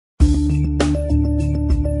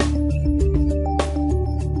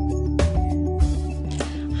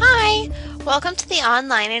Welcome to the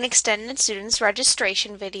Online and Extended Students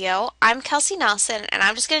Registration video. I'm Kelsey Nelson, and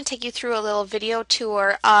I'm just going to take you through a little video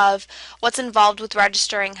tour of what's involved with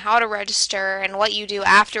registering, how to register, and what you do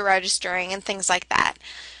after registering, and things like that.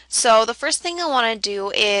 So the first thing I want to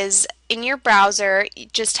do is, in your browser,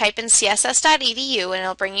 just type in css.edu and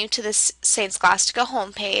it'll bring you to this St. Scholastica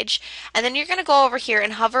homepage. And then you're going to go over here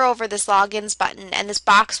and hover over this Logins button, and this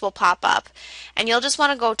box will pop up. And you'll just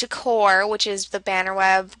want to go to Core, which is the banner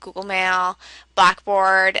web, Google Mail,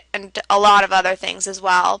 Blackboard, and a lot of other things as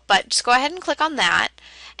well. But just go ahead and click on that,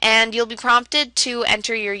 and you'll be prompted to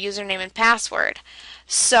enter your username and password.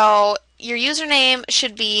 So your username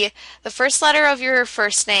should be the first letter of your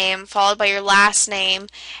first name followed by your last name,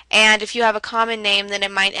 and if you have a common name then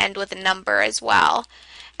it might end with a number as well.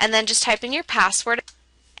 And then just type in your password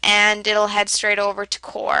and it'll head straight over to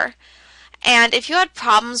Core. And if you had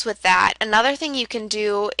problems with that, another thing you can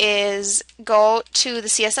do is go to the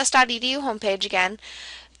css.edu homepage again.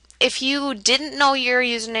 If you didn't know your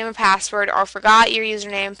username and password, or forgot your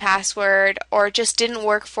username and password, or it just didn't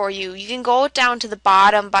work for you, you can go down to the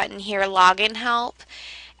bottom button here, Login Help,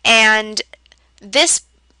 and this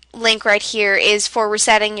link right here is for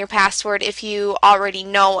resetting your password if you already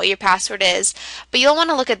know what your password is. But you'll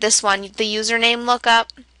want to look at this one, the username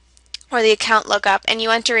lookup, or the account lookup, and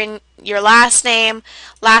you enter in your last name,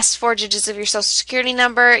 last 4 digits of your social security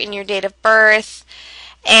number, and your date of birth,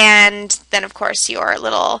 and then of course your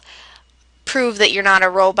little prove that you're not a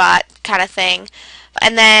robot kind of thing.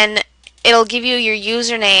 And then it'll give you your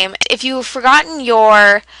username. If you've forgotten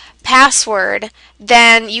your password,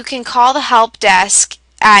 then you can call the help desk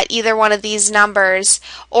at either one of these numbers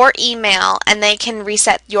or email, and they can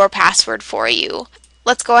reset your password for you.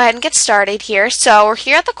 Let's go ahead and get started here. So we're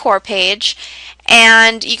here at the Core page,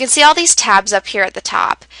 and you can see all these tabs up here at the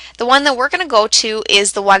top. The one that we're going to go to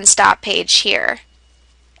is the one-stop page here.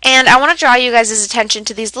 And I want to draw you guys' attention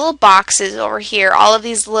to these little boxes over here, all of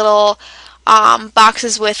these little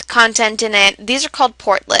boxes with content in it. These are called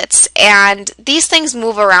portlets, and these things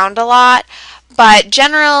move around a lot, but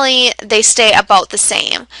generally they stay about the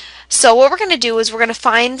same. So what we're going to do is we're going to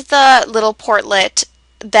find the little portlet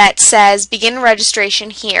that says begin registration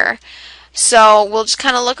here. So we'll just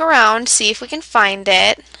kind of look around, see if we can find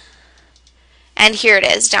it, and here it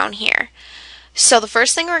is down here. So the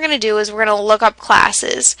first thing we're going to do is we're going to look up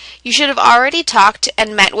classes. You should have already talked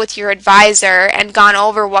and met with your advisor and gone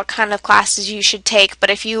over what kind of classes you should take, but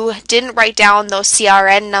if you didn't write down those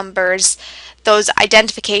CRN numbers, those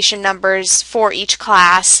identification numbers for each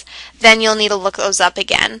class, then you'll need to look those up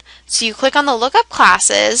again. So you click on the look up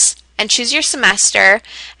classes and choose your semester,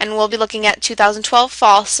 and we'll be looking at 2012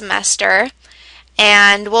 fall semester,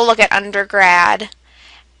 and we'll look at undergrad.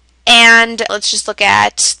 And let's just look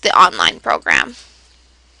at the online program.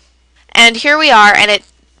 And here we are, and it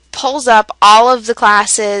pulls up all of the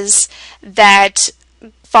classes that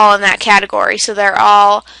fall in that category. So they're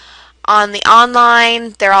all on the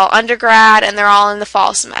online, they're all undergrad, and they're all in the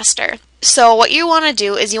fall semester. So what you want to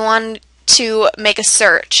do is you want to make a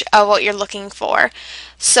search of what you're looking for.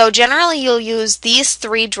 So generally you'll use these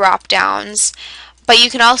 3 drop downs, but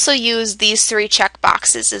you can also use these 3 check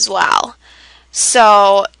boxes as well.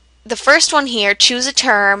 So the first one here, choose a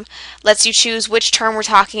term, lets you choose which term we're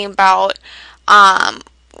talking about,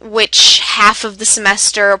 which half of the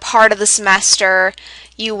semester or part of the semester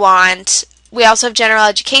you want. We also have general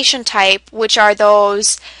education type, which are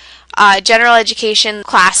those general education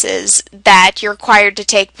classes that you're required to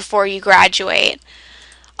take before you graduate.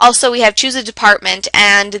 Also, we have choose a department,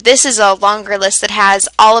 and this is a longer list that has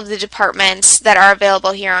all of the departments that are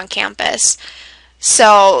available here on campus.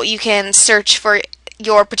 So you can search for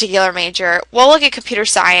your particular major. We'll look at computer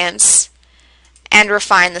science and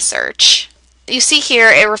refine the search. You see here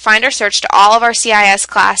it refined our search to all of our CIS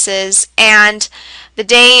classes, and the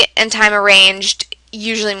day and time arranged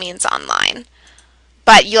usually means online.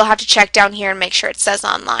 But you'll have to check down here and make sure it says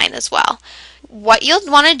online as well. What you'll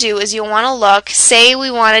want to do is you'll want to look, say we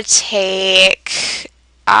want to take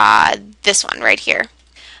this one right here.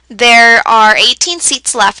 There are 18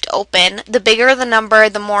 seats left open. The bigger the number,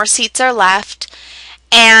 the more seats are left.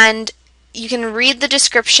 And you can read the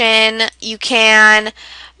description, you can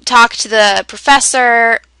talk to the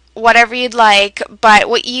professor, whatever you'd like, but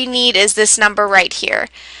what you need is this number right here.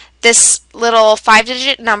 This little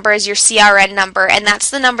 5-digit number is your CRN number, and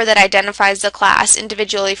that's the number that identifies the class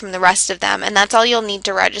individually from the rest of them, and that's all you'll need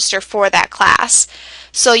to register for that class.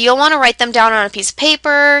 So you'll want to write them down on a piece of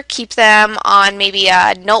paper, keep them on maybe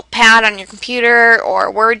a notepad on your computer or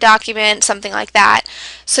a Word document, something like that,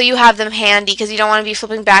 so you have them handy, because you don't want to be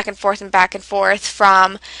flipping back and forth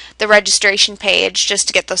from the registration page just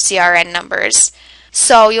to get those CRN numbers.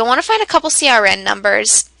 So you'll want to find a couple CRN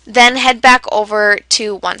numbers, then head back over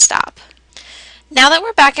to One Stop. Now that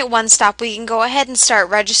we're back at One Stop, we can go ahead and start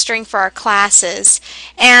registering for our classes.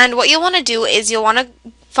 And what you'll want to do is you'll want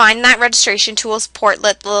to find that registration tools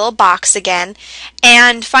portlet, the little box again,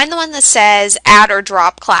 and find the one that says Add or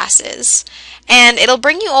Drop Classes. And it'll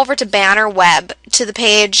bring you over to Banner Web, to the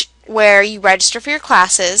page where you register for your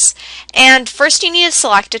classes. And first you need to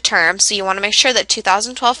select a term, so you want to make sure that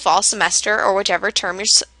 2012 fall semester, or whichever term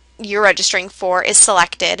you're registering for, is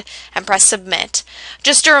selected, and press submit.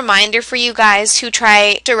 Just a reminder for you guys who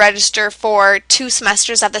try to register for 2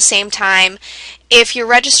 semesters at the same time, if you're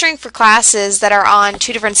registering for classes that are on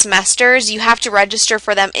 2 different semesters, you have to register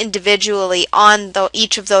for them individually on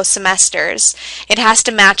each of those semesters. It has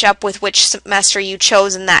to match up with which semester you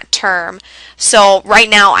chose in that term. So right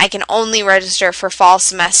now I can only register for fall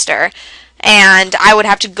semester, and I would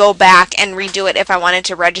have to go back and redo it if I wanted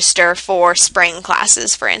to register for spring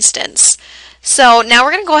classes, for instance. So now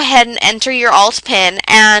we're going to go ahead and enter your alt pin,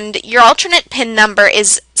 and your alternate pin number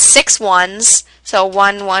is 6 ones, so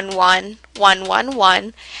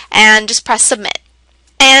 111111, and just press submit.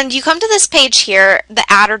 And you come to this page here, the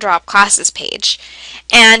Add or Drop Classes page,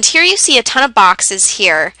 and here you see a ton of boxes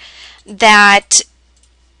here that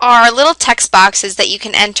are little text boxes that you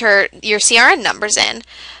can enter your CRN numbers in.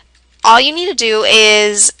 All you need to do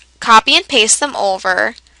is copy and paste them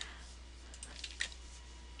over.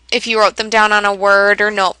 If you wrote them down on a Word or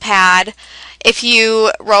Notepad, if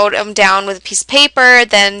you wrote them down with a piece of paper,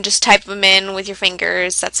 then just type them in with your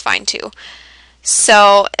fingers. That's fine too.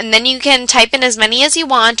 So, and then you can type in as many as you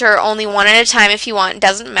want, or only one at a time if you want, it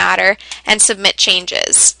doesn't matter, and submit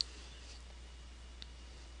changes.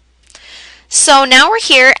 So now we're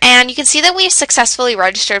here, and you can see that we've successfully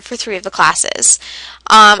registered for 3 of the classes.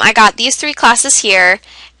 I got these 3 classes here.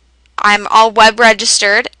 I'm all web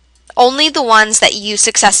registered. Only the ones that you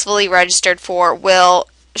successfully registered for will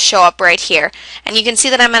show up right here. And you can see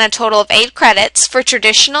that I'm at a total of 8 credits. For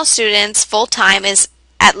traditional students, full-time is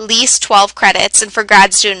at least 12 credits, and for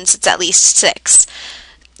grad students, it's at least 6.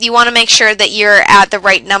 You want to make sure that you're at the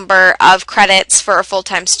right number of credits for a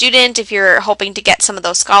full-time student if you're hoping to get some of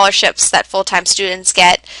those scholarships that full-time students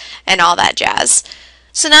get and all that jazz.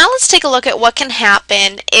 So now let's take a look at what can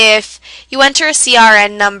happen if you enter a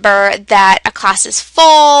CRN number that a class is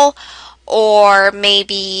full, or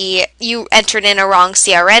maybe you entered in a wrong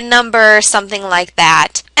CRN number, something like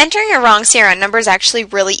that. Entering a wrong CRN number is actually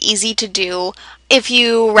really easy to do. If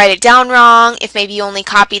you write it down wrong, if maybe you only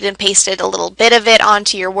copied and pasted a little bit of it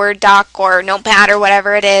onto your Word doc or Notepad or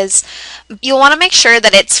whatever it is, you'll want to make sure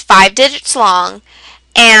that it's 5 digits long.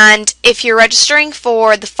 And if you're registering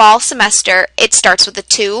for the fall semester, it starts with a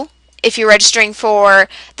 2. If you're registering for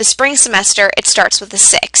the spring semester, it starts with a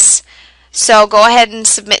 6. So go ahead and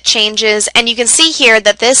submit changes, and you can see here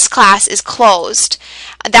that this class is closed.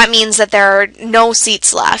 That means that there are no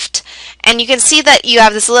seats left. And you can see that you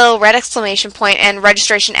have this little red exclamation point and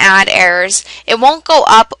registration add errors. It won't go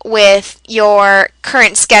up with your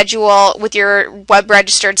current schedule, with your web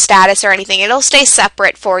registered status or anything. It'll stay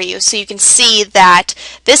separate for you, so you can see that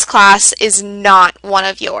this class is not one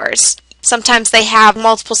of yours. Sometimes they have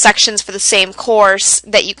multiple sections for the same course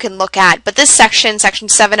that you can look at, but this section, section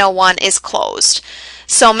 701, is closed.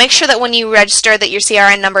 So make sure that when you register that your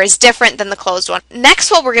CRN number is different than the closed one.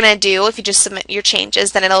 Next, what we're going to do, if you just submit your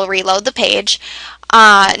changes, then it'll reload the page.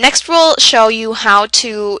 Next, we'll show you how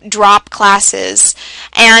to drop classes,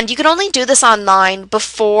 and you can only do this online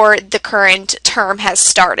before the current term has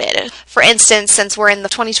started. For instance, since we're in the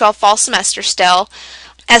 2012 fall semester still,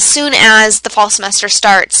 as soon as the fall semester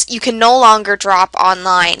starts, you can no longer drop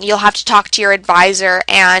online. You'll have to talk to your advisor,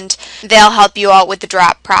 and they'll help you out with the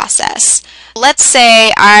drop process. Let's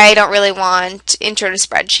say I don't really want intro to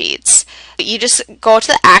spreadsheets. You just go to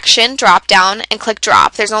the action drop down and click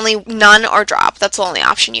drop. There's only none or drop. That's the only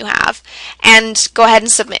option you have. And go ahead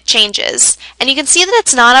and submit changes. And you can see that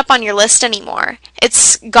it's not up on your list anymore.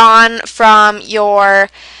 It's gone from your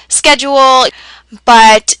schedule,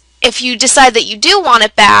 but if you decide that you do want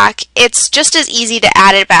it back, it's just as easy to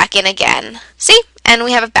add it back in again. See? And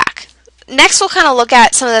we have it back. Next, we'll kind of look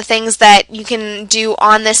at some of the things that you can do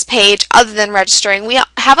on this page other than registering. We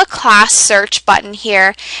have a class search button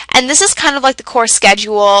here, and this is kind of like the course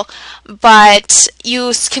schedule, but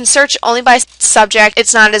you can search only by subject.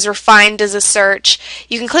 It's not as refined as a search.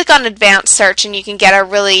 You can click on advanced search and you can get a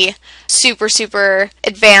really super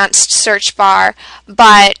advanced search bar,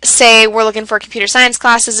 but say we're looking for computer science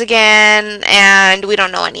classes again and we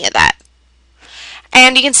don't know any of that.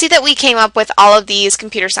 And you can see that we came up with all of these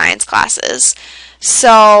computer science classes.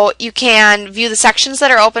 So you can view the sections that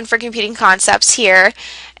are open for computing concepts here,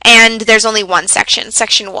 and there's only one section,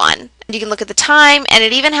 section 1. You can look at the time, and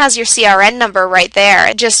it even has your CRN number right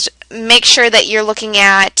there. Just make sure that you're looking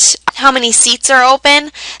at how many seats are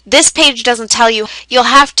open. This page doesn't tell you. You'll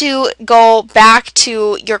have to go back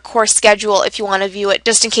to your course schedule if you want to view it,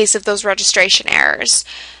 just in case of those registration errors.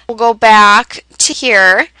 We'll go back to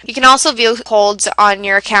here. You can also view holds on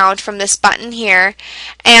your account from this button here,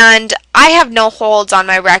 and I have no holds on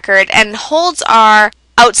my record, and holds are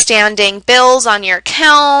outstanding bills on your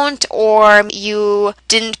account, or you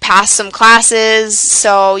didn't pass some classes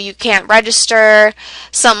so you can't register,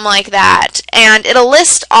 something like that. And it'll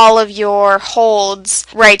list all of your holds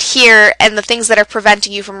right here and the things that are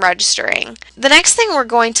preventing you from registering. The next thing we're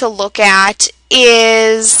going to look at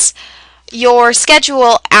is your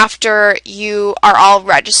schedule after you are all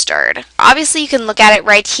registered. Obviously you can look at it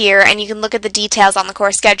right here and you can look at the details on the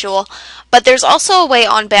course schedule, but there's also a way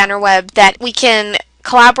on Bannerweb that we can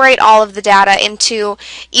collaborate all of the data into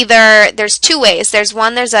either, there's two ways. There's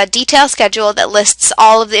a detail schedule that lists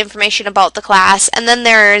all of the information about the class, and then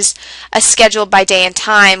there's a schedule by day and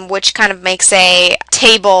time, which kind of makes a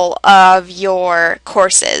table of your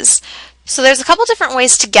courses. So there's a couple different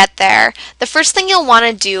ways to get there. The first thing you'll want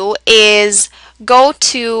to do is go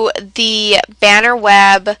to the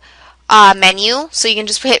Bannerweb menu. So you can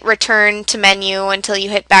just hit return to menu until you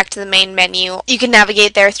hit back to the main menu. You can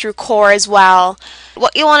navigate there through core as well.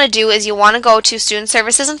 What you want to do is you want to go to Student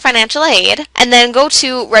Services and Financial Aid, and then go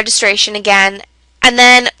to registration again. And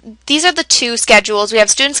then these are the two schedules. We have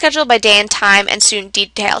student schedule by day and time and student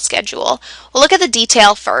detail schedule. We'll look at the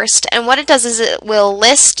detail first, and what it does is it will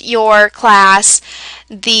list your class,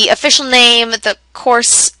 the official name, the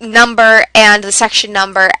course number, and the section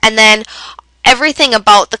number, and then everything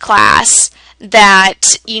about the class that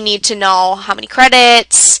you need to know. How many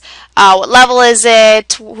credits, what level is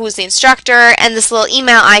it, who's the instructor, and this little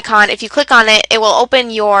email icon. If you click on it, it will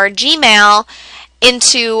open your Gmail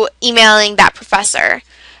into emailing that professor.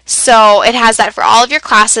 So it has that for all of your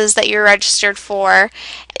classes that you're registered for.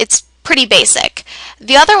 It's pretty basic.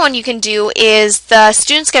 The other one you can do is the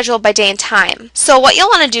student schedule by day and time. So what you'll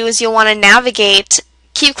want to do is you'll want to navigate,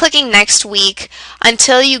 keep clicking next week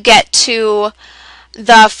until you get to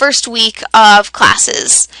the first week of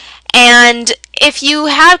classes. And if you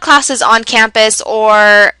had classes on campus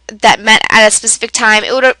or that met at a specific time,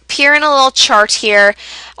 it would appear in a little chart here,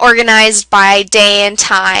 organized by day and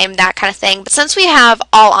time, that kind of thing. But since we have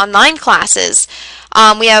all online classes,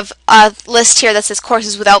 we have a list here that says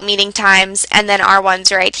courses without meeting times, and then our ones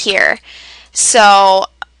right here. So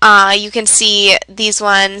you can see these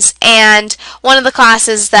ones, and one of the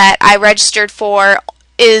classes that I registered for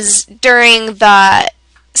is during the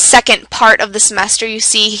second part of the semester. You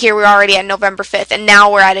see here we're already at November 5th, and now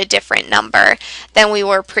we're at a different number than we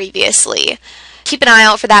were previously. Keep an eye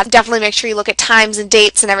out for that. Definitely make sure you look at times and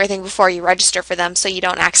dates and everything before you register for them so you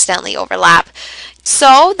don't accidentally overlap.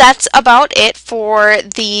 So that's about it for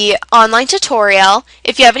the online tutorial.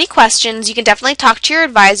 If you have any questions, you can definitely talk to your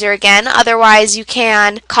advisor again. Otherwise, you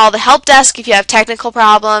can call the help desk if you have technical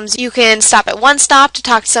problems. You can stop at One Stop to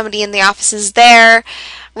talk to somebody in the offices there.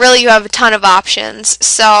 Really, you have a ton of options.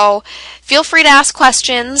 So feel free to ask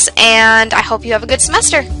questions, and I hope you have a good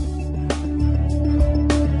semester.